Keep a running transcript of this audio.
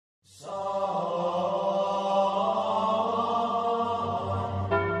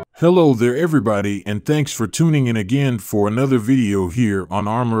Hello there everybody, and thanks for tuning in again for another video here on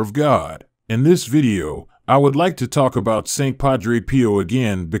Armor of God. In this video, I would like to talk about Saint Padre Pio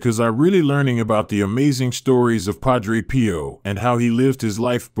again because I'm really learning about the amazing stories of Padre Pio and how he lived his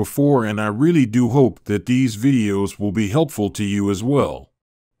life before, and I really do hope that these videos will be helpful to you as well.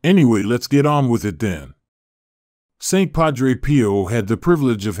 Anyway, let's get on with it then. Saint Padre Pio had the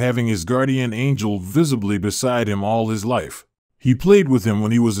privilege of having his guardian angel visibly beside him all his life. He played with him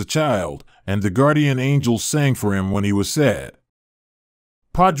when he was a child, and the guardian angel sang for him when he was sad.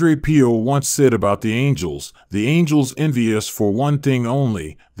 Padre Pio once said about the angels envy us for one thing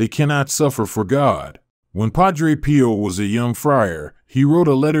only: they cannot suffer for God. When Padre Pio was a young friar, he wrote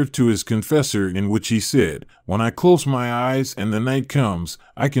a letter to his confessor in which he said, "When I close my eyes and the night comes,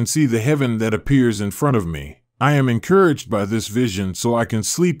 I can see the heaven that appears in front of me. I am encouraged by this vision, so I can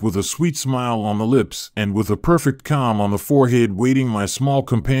sleep with a sweet smile on the lips and with a perfect calm on the forehead, waiting my small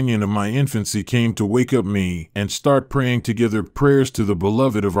companion of my infancy came to wake up me and start praying together prayers to the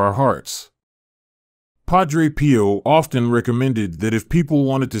beloved of our hearts." Padre Pio often recommended that if people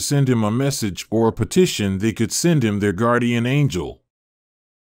wanted to send him a message or a petition, they could send him their guardian angel.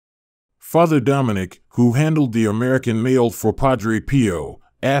 Father Dominic, who handled the American mail for Padre Pio,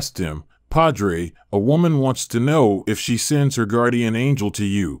 asked him, "Padre, a woman wants to know if she sends her guardian angel to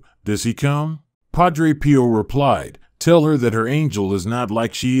you, does he come?" Padre Pio replied, "Tell her that her angel is not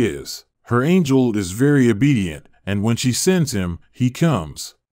like she is. Her angel is very obedient, and when she sends him, he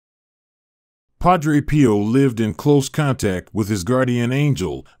comes." Padre Pio lived in close contact with his guardian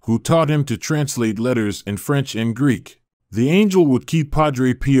angel, who taught him to translate letters in French and Greek. The angel would keep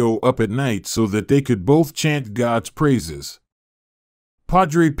Padre Pio up at night so that they could both chant God's praises.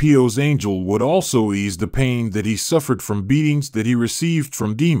 Padre Pio's angel would also ease the pain that he suffered from beatings that he received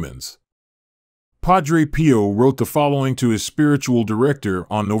from demons. Padre Pio wrote the following to his spiritual director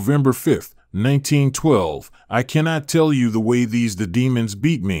on November 5, 1912, "I cannot tell you the way the demons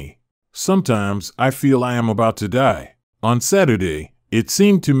beat me. Sometimes I feel I am about to die. On Saturday, it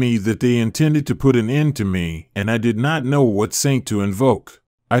seemed to me that they intended to put an end to me, and I did not know what saint to invoke.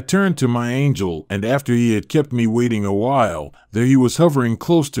 I turned to my angel, and after he had kept me waiting a while, there he was hovering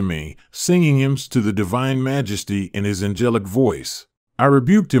close to me, singing hymns to the divine majesty in his angelic voice. I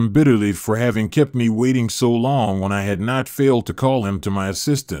rebuked him bitterly for having kept me waiting so long when I had not failed to call him to my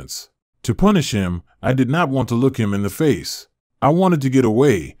assistance. To punish him, I did not want to look him in the face. I wanted to get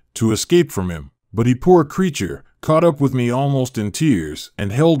away, to escape from him, but he, poor creature, caught up with me almost in tears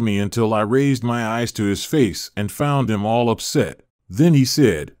and held me until I raised my eyes to his face and found him all upset. Then he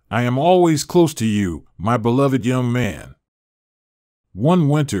said, 'I am always close to you, my beloved young man.'" One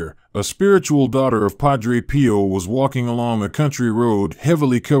winter, a spiritual daughter of Padre Pio was walking along a country road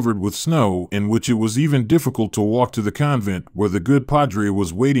heavily covered with snow, in which it was even difficult to walk to the convent where the good Padre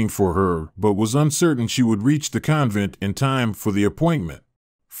was waiting for her, but was uncertain she would reach the convent in time for the appointment.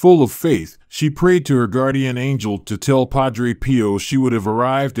 Full of faith, she prayed to her guardian angel to tell Padre Pio she would have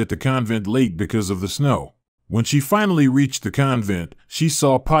arrived at the convent late because of the snow. When she finally reached the convent, she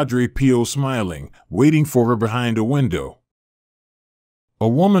saw Padre Pio smiling, waiting for her behind a window. A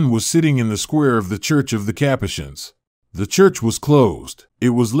woman was sitting in the square of the Church of the Capuchins. The church was closed. It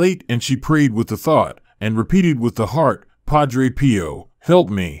was late, and she prayed with the thought, and repeated with the heart, "Padre Pio, help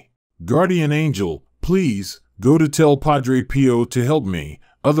me. Guardian angel, please, go to tell Padre Pio to help me,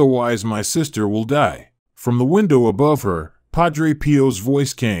 otherwise my sister will die." From the window above her, Padre Pio's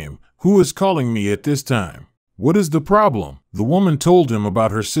voice came, "Who is calling me at this time? What is the problem?" The woman told him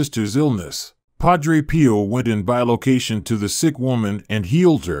about her sister's illness. Padre Pio went in bilocation to the sick woman and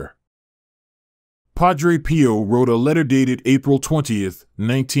healed her. Padre Pio wrote a letter dated April 20th,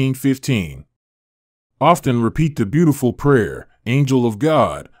 1915. "Often repeat the beautiful prayer, Angel of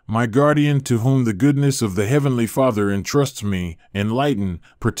God, my guardian to whom the goodness of the Heavenly Father entrusts me, enlighten,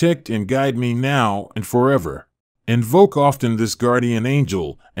 protect and guide me now and forever. Invoke often this guardian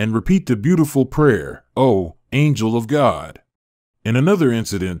angel, and repeat the beautiful prayer, O Angel of God." In another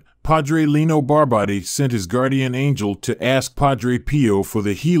incident, Padre Lino Barbati sent his guardian angel to ask Padre Pio for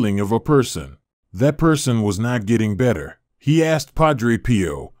the healing of a person. That person was not getting better. He asked Padre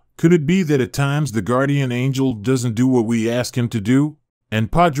Pio, "Could it be that at times the guardian angel doesn't do what we ask him to do?" And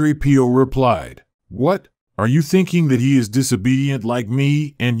Padre Pio replied, "What? Are you thinking that he is disobedient like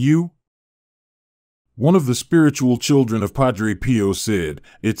me and you?" One of the spiritual children of Padre Pio said,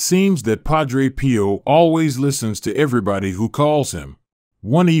 "It seems that Padre Pio always listens to everybody who calls him."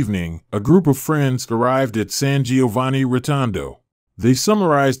 One evening, a group of friends arrived at San Giovanni Rotondo. They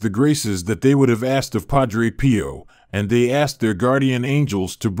summarized the graces that they would have asked of Padre Pio, and they asked their guardian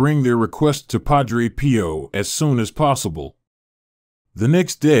angels to bring their request to Padre Pio as soon as possible. The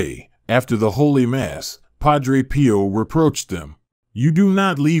next day, after the Holy Mass, Padre Pio reproached them. "You do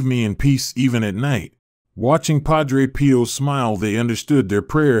not leave me in peace even at night." Watching Padre Pio smile, they understood their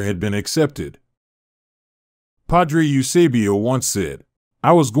prayer had been accepted. Padre Eusebio once said,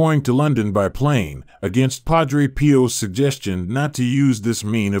 "I was going to London by plane, against Padre Pio's suggestion not to use this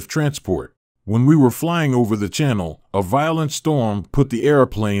mean of transport. When we were flying over the channel, a violent storm put the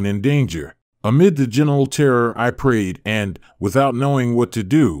airplane in danger. Amid the general terror, I prayed, and, without knowing what to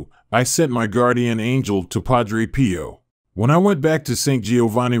do, I sent my guardian angel to Padre Pio. When I went back to St.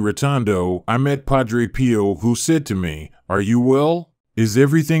 Giovanni Rotondo, I met Padre Pio, who said to me, 'Are you well? Is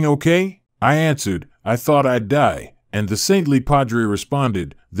everything okay?' I answered, 'I thought I'd die.' And the saintly Padre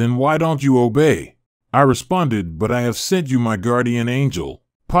responded, 'Then why don't you obey?' I responded, 'But I have sent you my guardian angel.'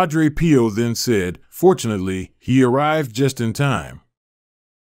 Padre Pio then said, 'Fortunately, he arrived just in time.'"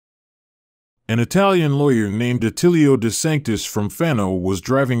 An Italian lawyer named Attilio de Sanctis from Fano was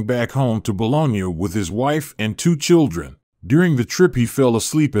driving back home to Bologna with his wife and 2 children. During the trip, he fell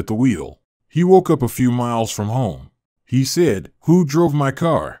asleep at the wheel. He woke up a few miles from home. He said, "Who drove my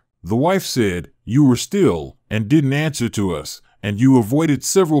car?" The wife said, "You were still and didn't answer to us, and you avoided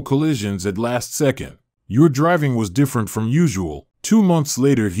several collisions at last second. Your driving was different from usual." 2 months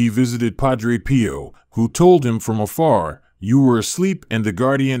later, he visited Padre Pio, who told him from afar, "You were asleep and the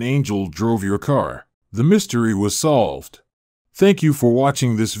guardian angel drove your car." The mystery was solved. Thank you for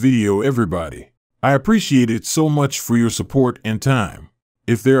watching this video, everybody. I appreciate it so much for your support and time.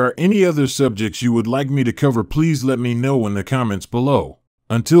 If there are any other subjects you would like me to cover, please let me know in the comments below.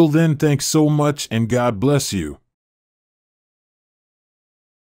 Until then, thanks so much and God bless you.